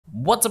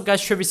What's up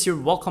guys, Travis here.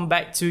 Welcome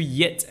back to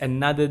yet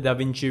another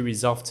Davinci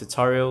Resolve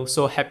tutorial.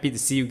 So happy to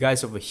see you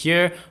guys over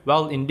here.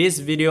 Well, in this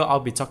video,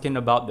 I'll be talking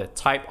about the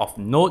type of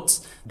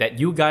notes that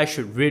you guys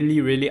should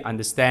really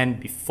understand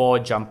before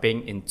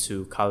jumping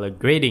into color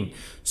grading.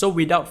 So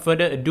without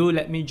further ado,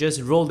 let me just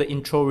roll the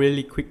intro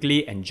really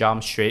quickly and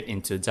jump straight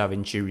into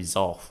Davinci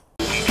Resolve.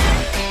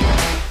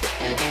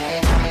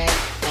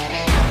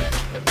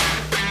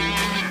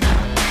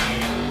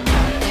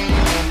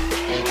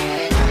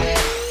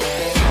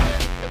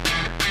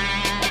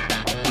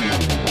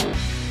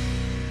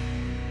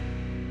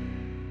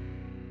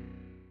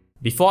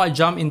 Before I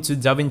jump into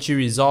Davinci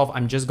Resolve,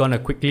 I'm just gonna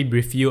quickly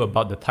brief you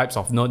about the types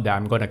of note that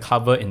I'm gonna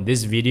cover in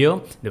this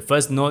video. The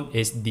first note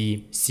is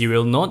the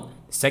serial note,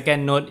 the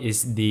second note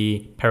is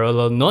the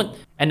parallel note,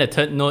 and the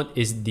third note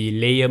is the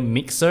layer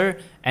mixer,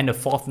 and the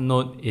fourth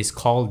note is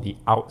called the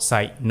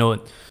outside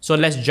note. So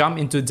let's jump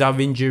into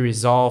Davinci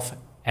Resolve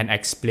and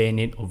explain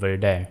it over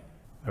there.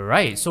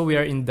 Alright, so we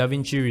are in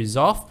Davinci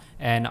Resolve,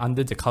 and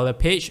under the color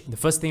page, the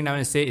first thing I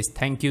want to say is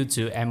thank you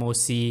to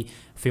MOC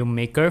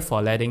Filmmaker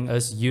for letting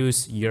us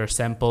use your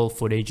sample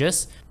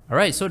footages.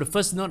 Alright, so the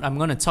first note I'm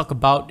going to talk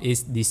about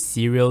is the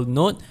serial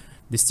note.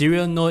 The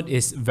serial note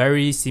is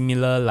very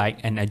similar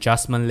like an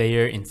adjustment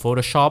layer in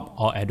Photoshop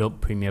or Adobe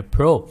Premiere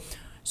Pro.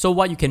 So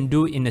what you can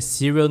do in a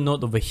serial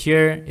note over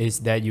here is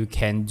that you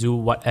can do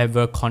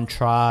whatever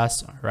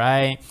contrast,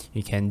 alright?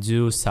 You can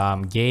do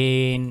some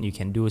gain, you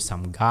can do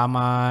some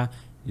gamma,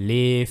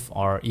 lift,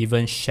 or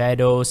even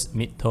shadows,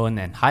 midtone,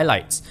 and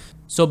highlights.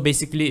 So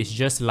basically it's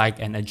just like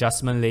an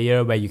adjustment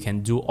layer where you can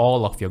do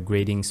all of your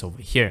gradings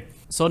over here.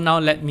 So now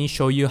let me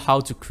show you how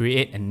to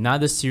create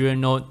another serial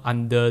note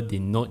under the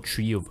note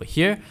tree over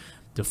here.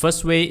 The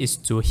first way is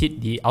to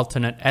hit the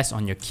alternate S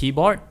on your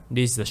keyboard.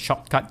 This is the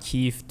shortcut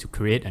key to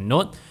create a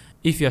note.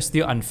 If you're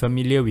still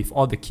unfamiliar with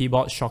all the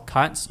keyboard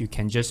shortcuts, you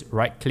can just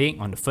right click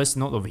on the first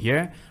note over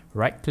here,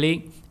 right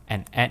click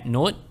and add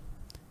note,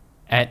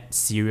 add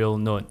serial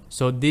note.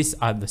 So these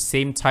are the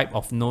same type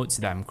of notes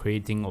that I'm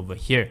creating over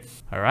here.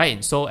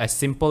 Alright, so as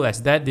simple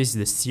as that, this is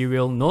the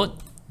serial note.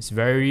 It's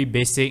very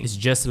basic, it's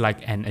just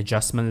like an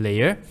adjustment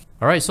layer.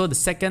 Alright, so the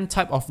second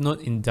type of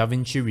note in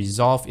Davinci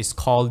Resolve is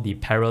called the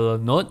parallel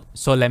note.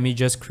 So let me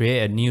just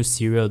create a new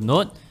serial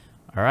note.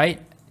 Alright,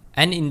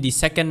 and in the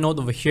second note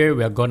over here,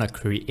 we are gonna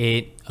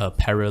create a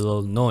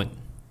parallel note.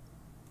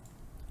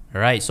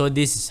 Alright, so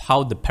this is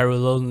how the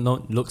parallel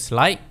note looks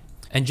like.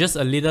 And just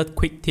a little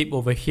quick tip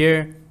over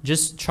here,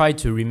 just try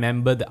to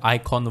remember the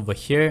icon over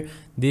here.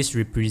 This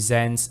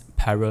represents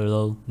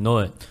parallel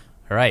note.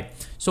 Alright,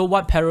 so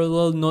what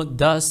parallel note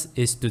does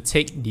is to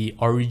take the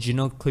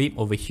original clip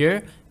over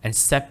here and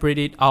separate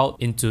it out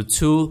into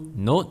two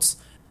notes.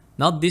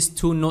 Now these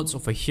two notes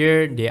over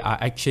here, they are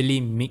actually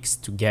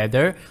mixed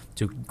together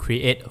to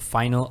create a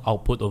final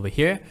output over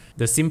here.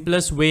 The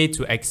simplest way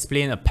to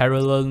explain a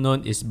parallel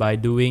note is by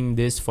doing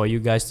this for you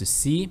guys to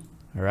see.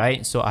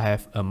 Alright, so I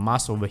have a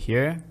mask over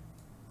here.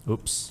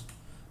 Oops,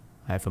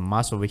 I have a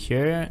mask over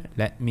here.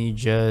 Let me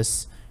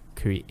just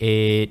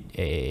create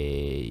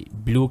a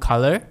blue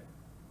color.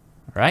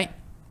 Alright,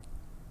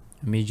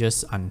 let me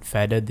just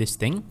unfeather this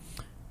thing.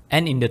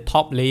 And in the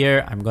top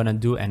layer, I'm gonna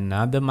do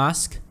another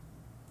mask.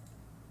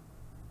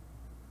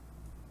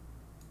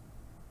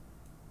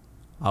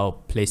 I'll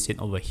place it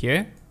over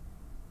here.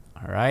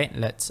 Alright,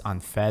 let's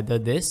unfeather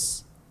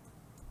this.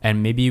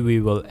 And maybe we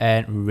will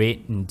add red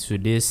into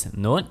this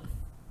note.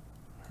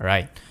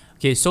 Alright,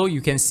 okay, so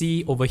you can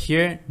see over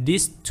here,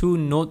 these two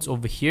notes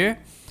over here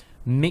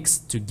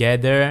mixed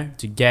together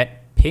to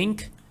get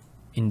pink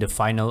in the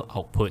final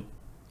output.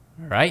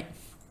 Alright,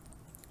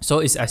 so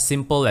it's as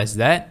simple as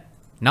that.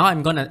 Now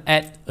I'm gonna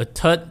add a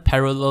third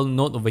parallel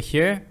note over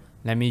here.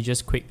 Let me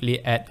just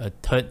quickly add a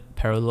third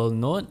parallel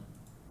note.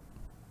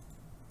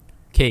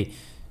 Okay,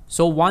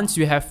 so once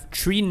you have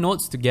three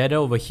notes together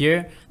over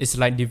here, it's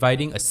like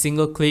dividing a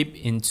single clip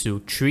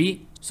into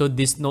three. So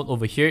this note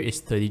over here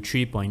is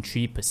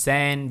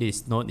 33.3%,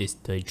 this note is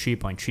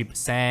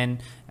 33.3%,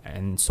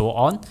 and so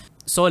on.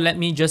 So let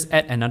me just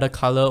add another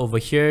color over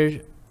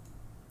here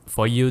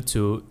for you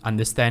to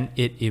understand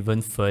it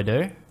even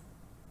further.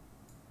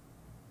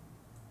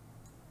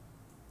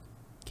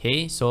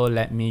 Okay, so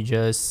let me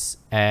just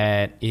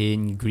add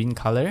in green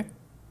color.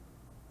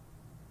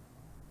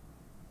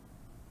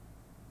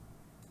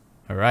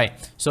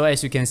 Alright, so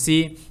as you can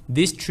see,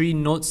 these three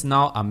notes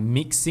now are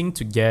mixing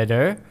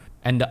together,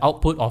 and the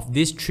output of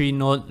this three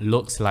note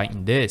looks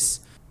like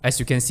this.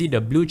 As you can see,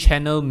 the blue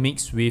channel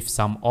mixed with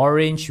some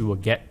orange, you will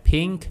get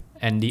pink,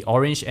 and the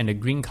orange and the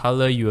green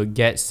color, you will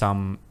get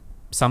something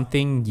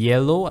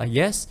yellow, I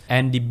guess,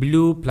 and the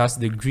blue plus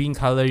the green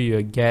color, you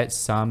will get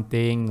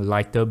something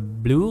lighter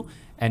blue,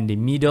 and the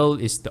middle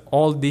is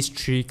all these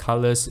three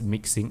colors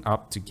mixing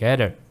up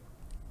together.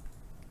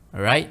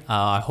 Alright,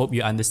 I hope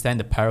you understand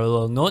the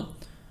parallel note.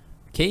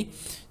 Okay,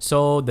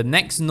 so the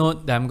next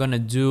note that I'm gonna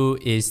do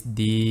is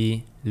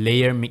the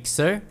layer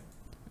mixer.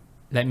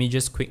 Let me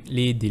just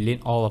quickly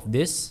delete all of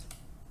this.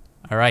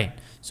 Alright,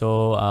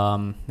 so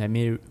let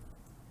me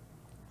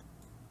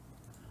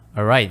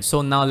Alright,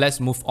 so now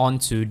let's move on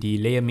to the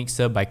layer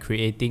mixer by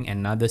creating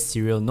another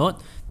serial node.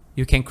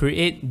 You can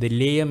create the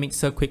layer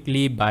mixer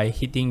quickly by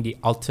hitting the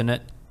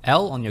alternate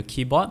L on your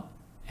keyboard,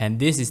 and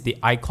this is the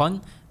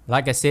icon.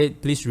 Like I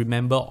said, please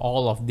remember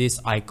all of these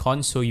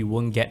icons so you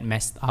won't get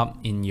messed up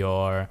in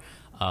your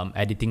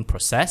editing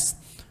process.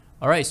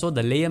 Alright, so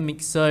the layer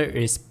mixer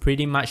is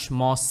pretty much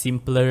more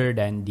simpler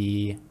than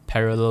the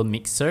parallel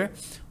mixer.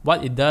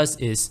 What it does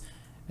is,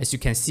 as you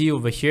can see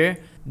over here,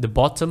 the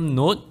bottom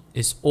node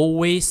is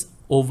always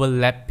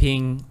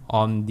overlapping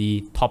on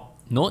the top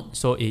node,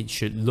 so it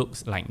should look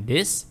like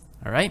this.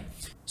 Alright,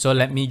 so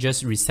let me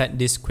just reset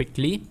this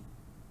quickly.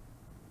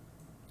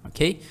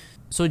 Okay,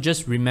 so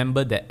just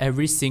remember that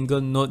every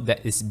single node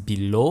that is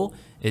below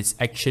is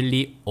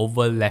actually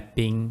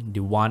overlapping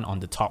the one on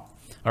the top.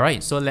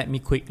 Alright, so let me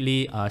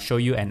quickly show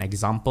you an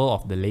example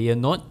of the layer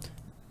node.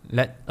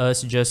 Let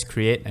us just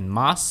create a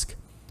mask.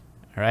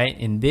 Alright,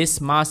 in this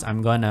mask,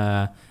 I'm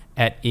gonna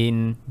add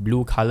in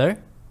blue color.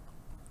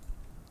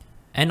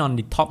 And on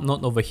the top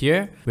node over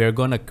here, we're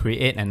gonna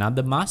create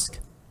another mask.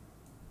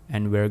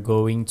 And we're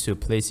going to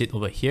place it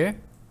over here.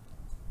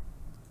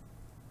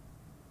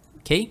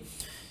 Okay,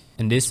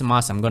 in this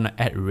mask, I'm gonna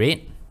add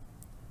red.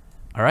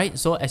 Alright,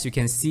 so as you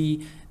can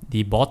see,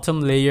 the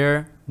bottom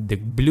layer, the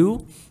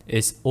blue,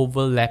 is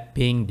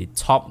overlapping the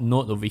top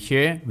node over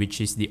here,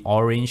 which is the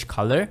orange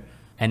color,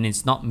 and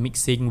it's not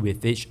mixing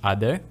with each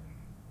other.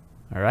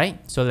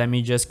 Alright, so let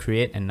me just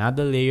create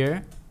another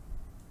layer.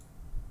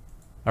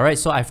 Alright,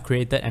 so I've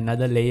created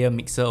another layer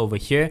mixer over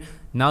here.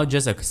 Now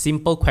just a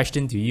simple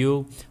question to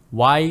you.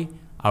 Why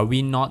are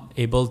we not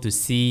able to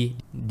see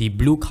the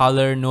blue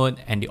color node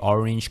and the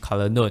orange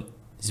color node?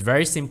 It's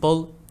very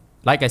simple.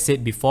 Like I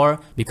said before,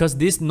 because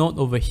this node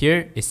over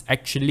here is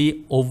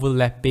actually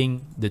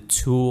overlapping the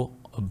two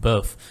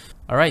above.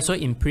 Alright, so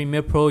in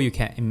Premiere Pro, you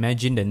can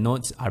imagine the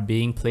nodes are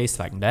being placed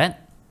like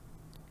that.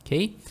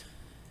 Okay,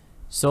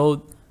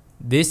 so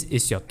this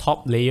is your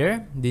top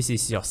layer, this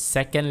is your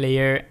second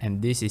layer,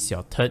 and this is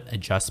your third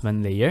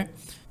adjustment layer.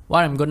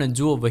 What I'm gonna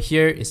do over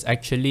here is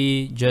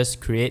actually just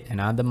create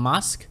another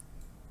mask.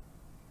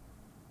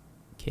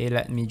 Okay,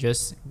 let me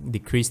just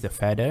decrease the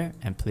feather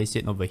and place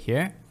it over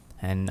here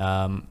and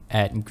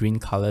add green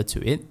color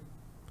to it.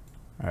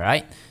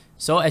 Alright,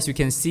 so as you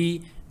can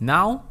see,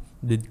 now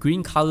the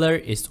green color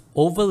is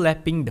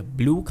overlapping the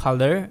blue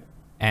color,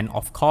 and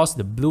of course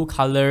the blue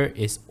color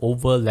is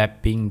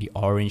overlapping the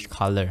orange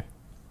color.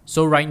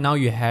 So right now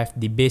you have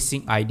the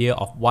basic idea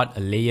of what a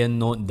layer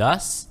node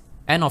does.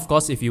 And of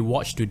course, if you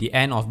watch to the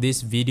end of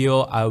this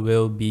video, I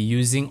will be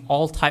using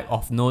all type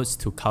of nodes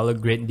to color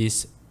grade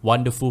this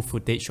wonderful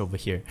footage over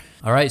here.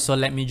 Alright, so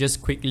let me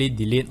just quickly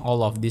delete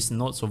all of these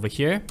nodes over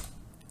here.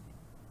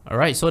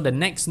 Alright, so the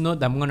next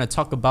node I'm going to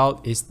talk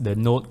about is the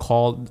node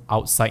called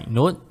outside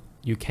node.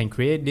 You can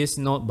create this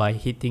node by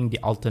hitting the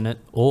alternate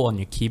O on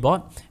your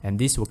keyboard, and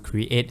this will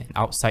create an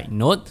outside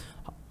node.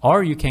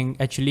 Or you can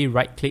actually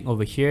right click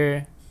over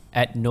here,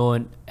 add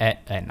node, add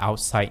an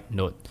outside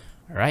node.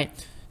 Alright,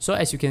 so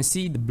as you can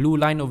see, the blue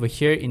line over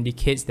here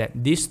indicates that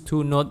these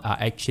two nodes are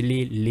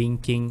actually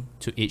linking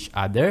to each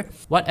other.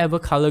 Whatever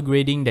color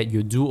grading that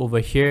you do over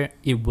here,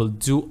 it will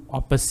do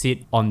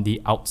opposite on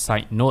the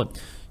outside node.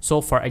 So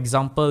for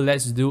example,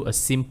 let's do a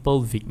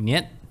simple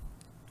vignette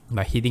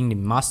by hitting the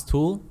mask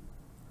tool.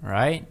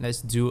 Alright,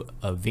 let's do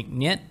a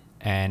vignette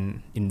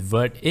and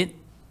invert it.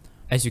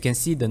 As you can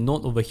see, the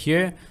node over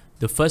here,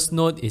 the first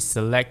node is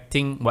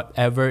selecting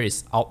whatever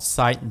is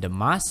outside the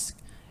mask,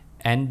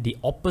 and the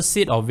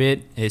opposite of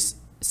it is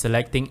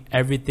selecting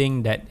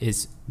everything that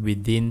is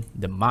within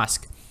the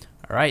mask.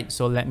 Alright,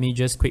 so let me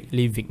just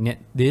quickly vignette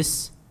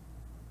this.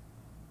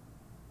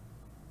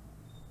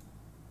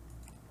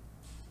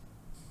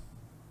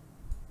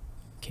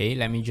 Okay,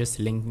 let me just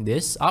link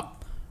this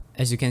up.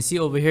 As you can see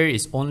over here,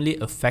 it's only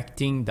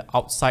affecting the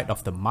outside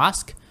of the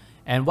mask.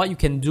 And what you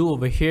can do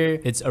over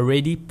here, it's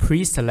already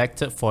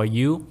pre-selected for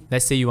you.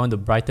 Let's say you want to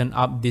brighten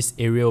up this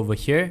area over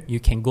here. You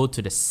can go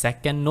to the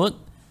second node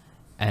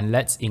and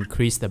let's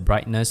increase the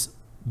brightness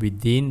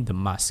within the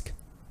mask.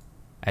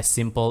 As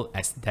simple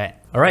as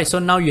that. Alright, so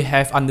now you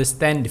have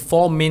understand the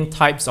four main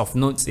types of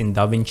nodes in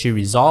Davinci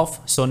Resolve.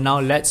 So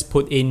now let's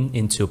put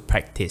into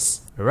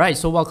practice. Alright,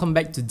 so welcome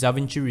back to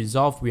Davinci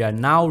Resolve. We are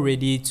now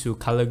ready to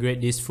color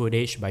grade this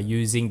footage by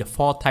using the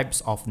four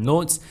types of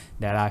nodes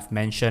that I've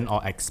mentioned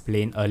or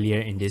explained earlier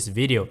in this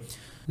video.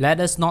 Let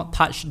us not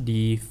touch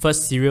the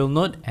first serial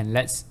node, and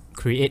let's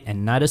create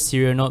another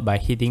serial node by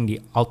hitting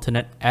the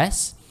alternate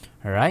S.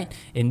 Alright,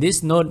 in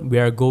this node, we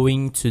are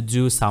going to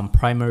do some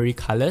primary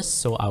colors,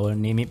 so I will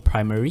name it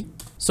primary.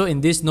 So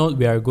in this node,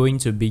 we are going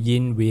to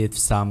begin with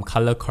some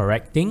color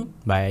correcting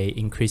by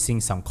increasing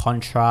some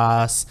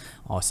contrast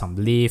or some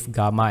lift,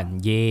 gamma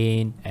and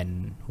gain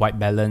and white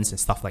balance and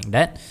stuff like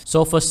that.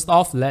 So first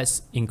off,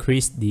 let's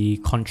increase the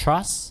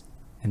contrast,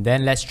 and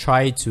then let's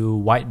try to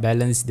white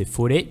balance the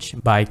footage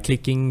by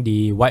clicking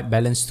the white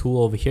balance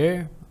tool over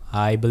here.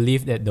 I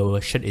believe that the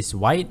shirt is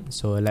white,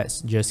 so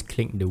let's just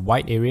click the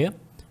white area.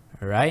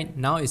 Alright,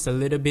 now it's a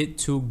little bit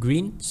too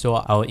green, so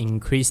I'll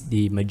increase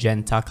the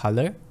magenta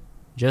color.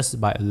 just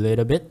by a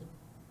little bit.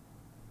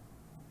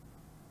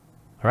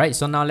 Alright,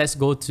 so now let's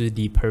go to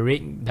the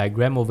parade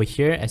diagram over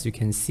here. As you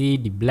can see,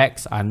 the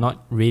blacks are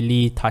not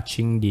really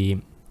touching the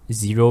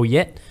 0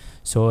 yet.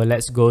 So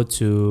let's go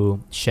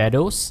to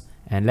shadows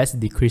and let's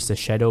decrease the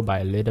shadow by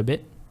a little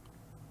bit.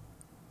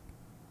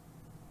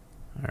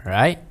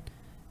 Alright.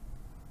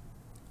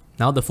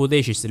 Now the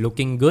footage is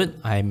looking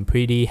good. I'm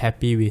pretty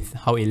happy with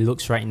how it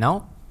looks right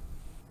now.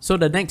 So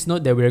the next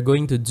node that we're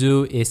going to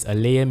do is a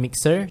layer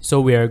mixer.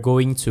 So we are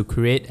going to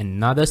create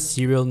another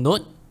serial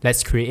node.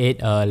 Let's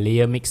create a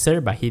layer mixer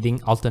by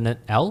hitting Alternate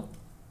L.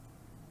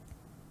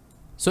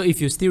 So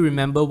if you still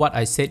remember what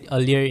I said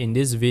earlier in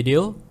this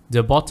video,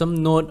 the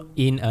bottom node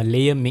in a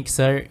layer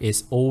mixer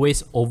is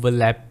always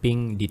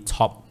overlapping the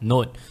top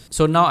node.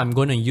 So now I'm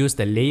going to use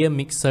the layer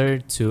mixer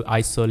to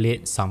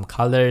isolate some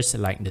colors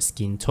like the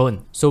skin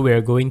tone. So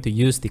we're going to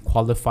use the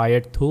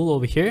qualifier tool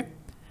over here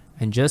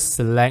and just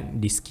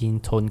select the skin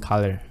tone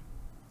color.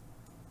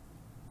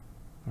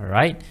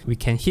 Alright, we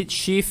can hit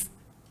Shift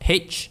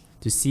H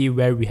to see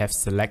where we have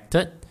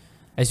selected.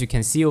 As you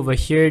can see over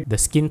here, the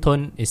skin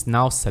tone is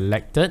now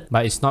selected,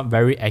 but it's not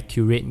very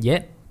accurate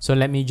yet. So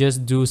let me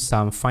just do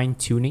some fine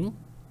tuning.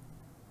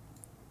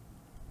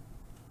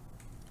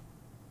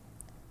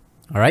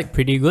 Alright,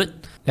 pretty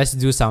good. Let's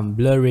do some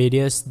blur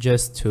radius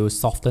just to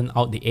soften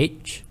out the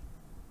edge.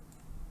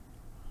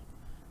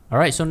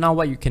 Alright, so now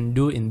what you can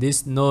do in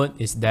this node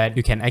is that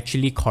you can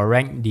actually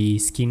correct the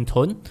skin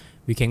tone.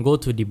 We can go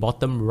to the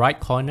bottom right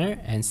corner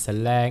and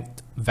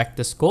select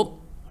vector scope.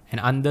 And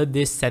under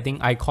this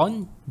setting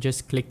icon,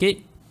 just click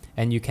it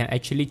and you can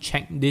actually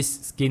check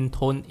this skin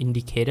tone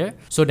indicator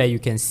so that you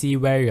can see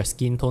where your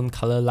skin tone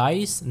color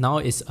lies. Now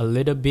it's a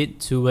little bit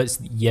towards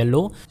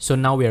yellow. So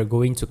now we are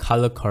going to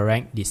color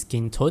correct the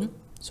skin tone.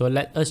 So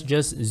let us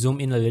just zoom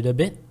in a little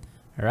bit.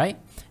 Alright.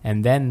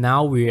 And then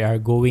now we are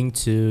going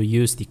to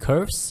use the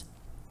curves.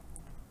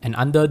 And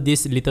under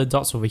these little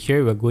dots over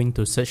here, we're going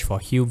to search for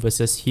hue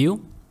versus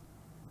hue.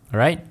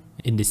 Alright.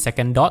 In the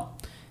second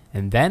dot.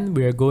 And then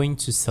we're going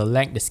to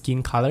select the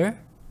skin color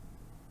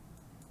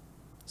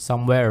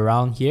somewhere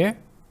around here.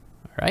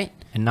 Alright,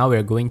 and now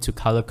we're going to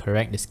color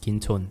correct the skin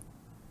tone.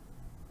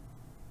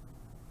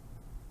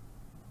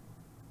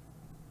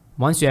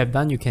 Once you have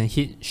done, you can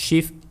hit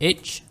Shift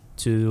H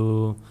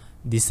to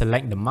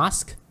deselect the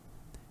mask.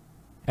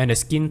 And the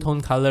skin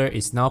tone color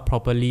is now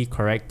properly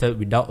corrected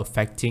without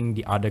affecting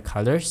the other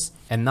colors.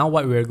 And now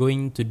what we're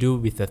going to do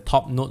with the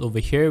top node over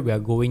here, we are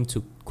going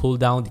to cool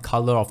down the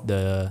color of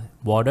the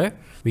water.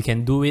 We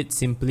can do it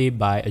simply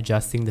by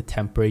adjusting the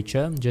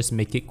temperature, just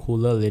make it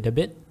cooler a little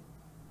bit.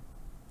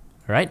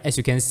 Alright, as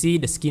you can see,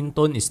 the skin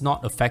tone is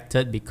not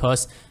affected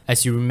because,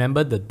 as you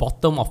remember, the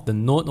bottom of the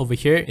node over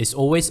here is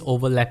always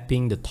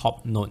overlapping the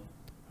top node.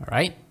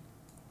 Alright.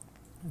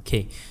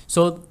 Okay,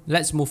 so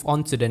let's move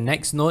on to the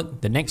next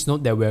node. The next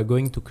node that we're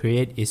going to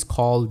create is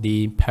called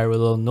the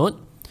parallel node.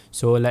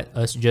 So let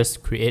us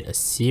just create a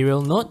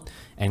serial node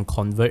and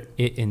convert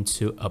it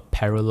into a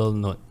parallel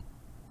node.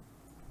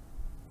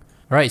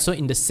 Alright, so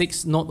in the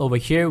sixth node over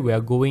here, we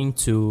are going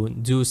to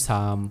do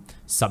some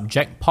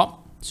subject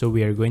pop. So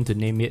we are going to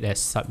name it as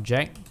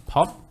subject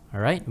pop.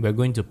 Alright, we're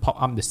going to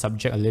pop up the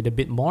subject a little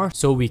bit more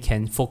so we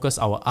can focus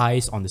our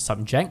eyes on the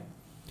subject.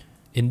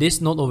 In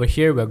this node over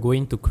here, we're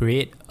going to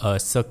create a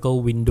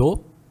circle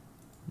window.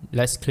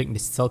 Let's click the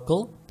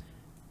circle.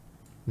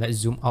 Let's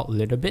zoom out a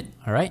little bit.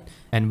 Alright,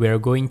 and we're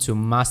going to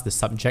mask the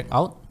subject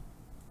out.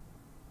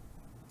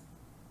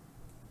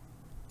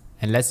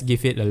 And let's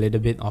give it a little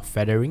bit of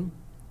feathering.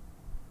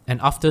 And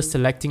after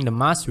selecting the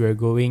mask, we're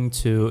going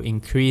to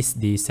increase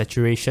the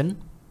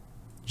saturation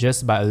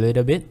just by a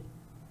little bit.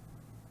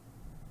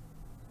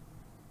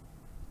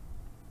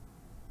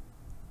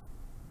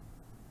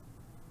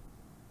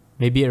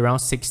 Maybe around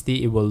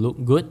 60, it will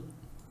look good.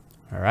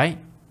 Alright.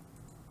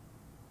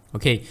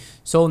 Okay,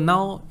 so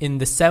now in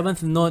the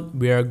seventh node,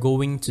 we are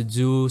going to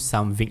do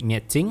some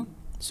vignetting.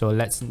 So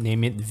let's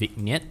name it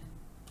vignette.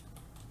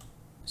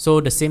 So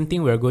the same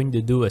thing, we're going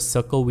to do a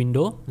circle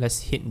window.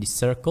 Let's hit the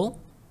circle.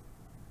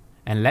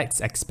 And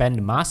let's expand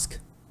the mask.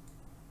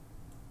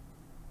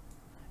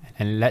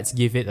 And let's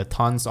give it a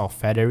tons of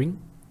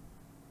feathering.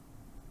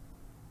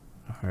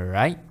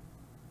 Alright.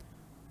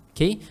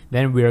 Okay,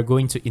 then we are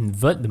going to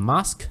invert the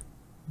mask.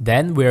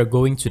 Then we are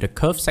going to the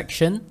curve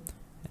section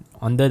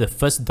under the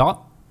first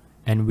dot.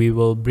 And we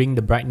will bring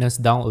the brightness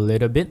down a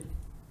little bit.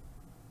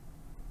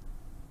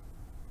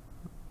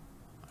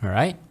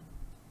 Alright.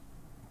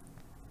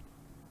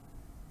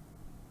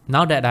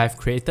 Now that I've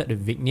created the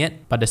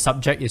vignette, but the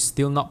subject is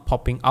still not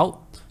popping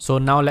out. So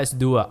now let's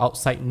do an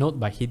outside node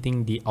by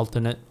hitting the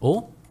alternate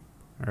O.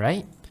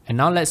 Alright. And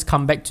now let's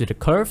come back to the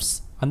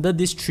curves. Under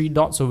these three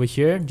dots over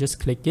here, just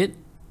click it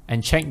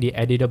and check the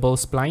editable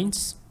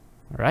splines.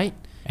 Alright.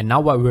 And now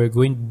what we're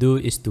going to do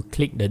is to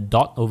click the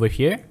dot over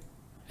here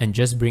and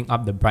just bring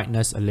up the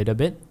brightness a little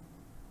bit.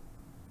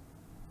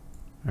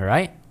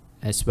 Alright.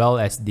 As well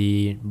as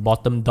the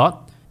bottom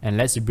dot. And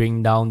let's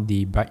bring down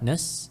the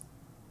brightness.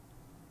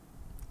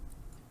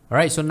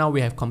 Alright, so now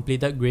we have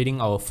completed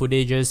grading our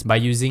footages by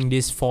using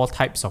these 4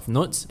 types of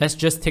nodes. Let's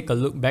just take a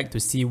look back to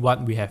see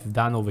what we have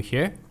done over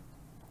here.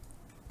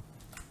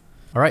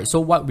 Alright, so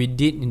what we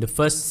did in the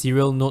first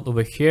serial node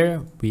over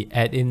here, we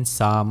add in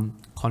some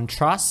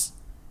contrast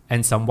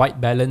and some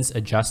white balance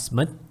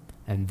adjustment.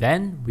 And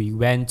then we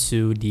went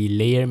to the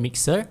layer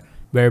mixer,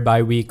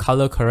 whereby we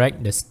color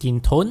correct the skin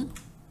tone.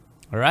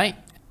 Alright,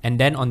 and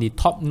then on the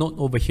top node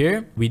over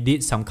here, we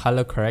did some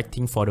color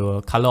correcting for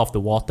the color of the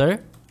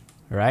water.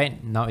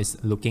 Right, now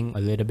it's looking a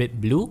little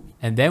bit blue.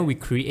 And then we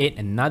create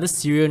another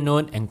serial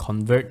node and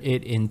convert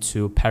it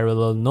into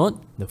parallel node.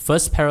 The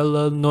first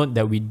parallel node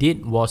that we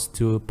did was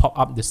to pop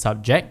up the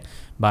subject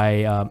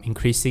by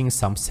increasing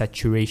some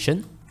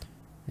saturation.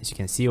 As you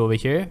can see over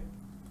here,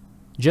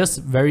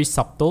 just very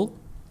subtle.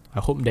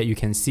 I hope that you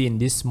can see in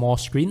this small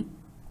screen.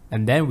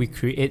 And then we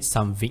create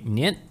some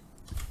vignette.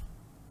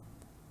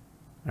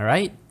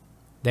 Alright,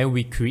 then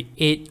we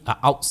create an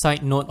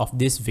outside node of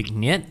this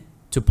vignette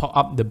to pop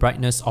up the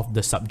brightness of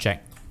the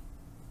subject.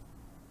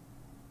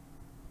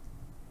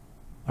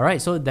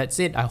 Alright, so that's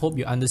it. I hope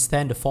you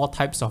understand the 4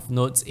 types of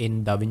nodes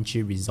in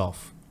Davinci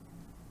Resolve.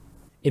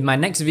 In my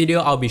next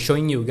video, I'll be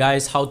showing you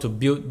guys how to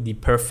build the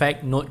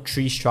perfect node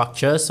tree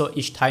structure. So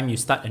each time you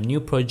start a new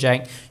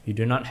project, you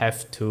do not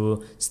have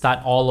to start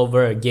all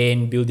over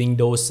again, building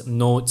those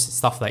nodes,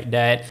 stuff like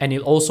that. And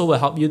it also will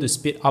help you to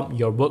speed up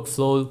your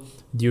workflow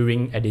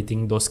during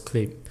editing those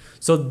clips.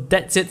 So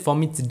that's it for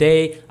me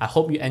today. I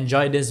hope you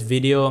enjoyed this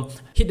video.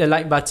 Hit the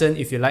like button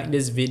if you like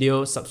this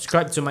video.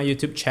 Subscribe to my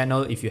YouTube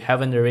channel if you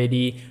haven't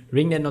already.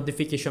 Ring the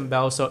notification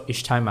bell so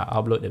each time I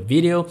upload a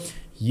video,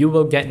 you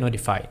will get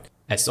notified.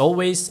 As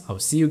always, I'll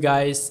see you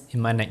guys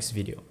in my next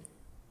video.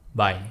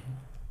 Bye.